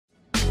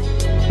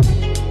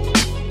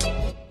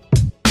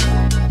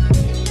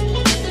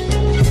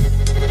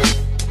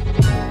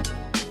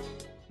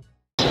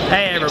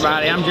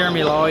everybody, I'm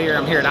Jeremy Lawyer.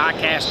 I'm here at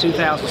ICAST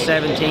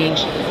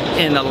 2017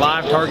 in the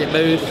Livetarget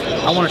booth.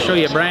 I want to show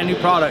you a brand new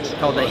product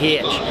called the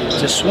Hitch.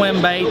 It's a swim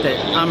bait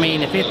that, I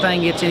mean, if this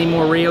thing gets any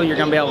more real, you're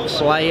going to be able to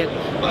slay it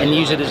and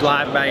use it as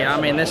live bait.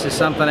 I mean, this is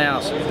something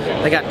else.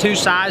 They got two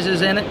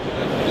sizes in it.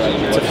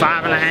 It's a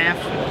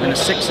 5.5 and a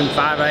 6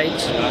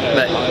 5/8.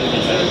 But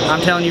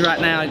I'm telling you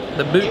right now,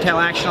 the boot tail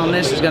action on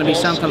this is going to be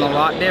something a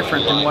lot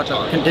different than what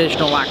the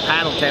conditional like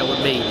paddle tail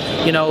would be.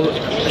 You know,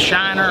 a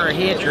shiner or a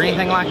hitch or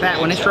anything like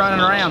that, when it's running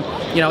around,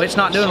 you know, it's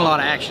not doing a lot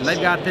of action. They've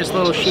got this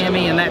little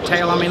shimmy and that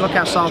tail. I mean, look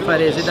how soft that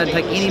is. It doesn't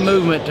take any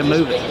movement to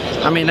move it.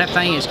 I mean, that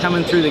thing is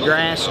coming through the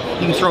grass.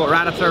 You can throw it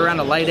right up there around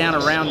a lay down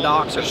around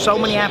docks. There's so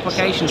many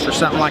applications for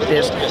something like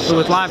this. But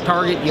with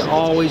Livetarget, you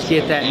always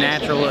get that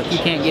natural look. You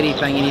can't get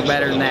anything any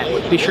better than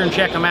that. Be sure and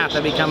check them out.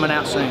 They'll be coming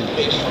out soon.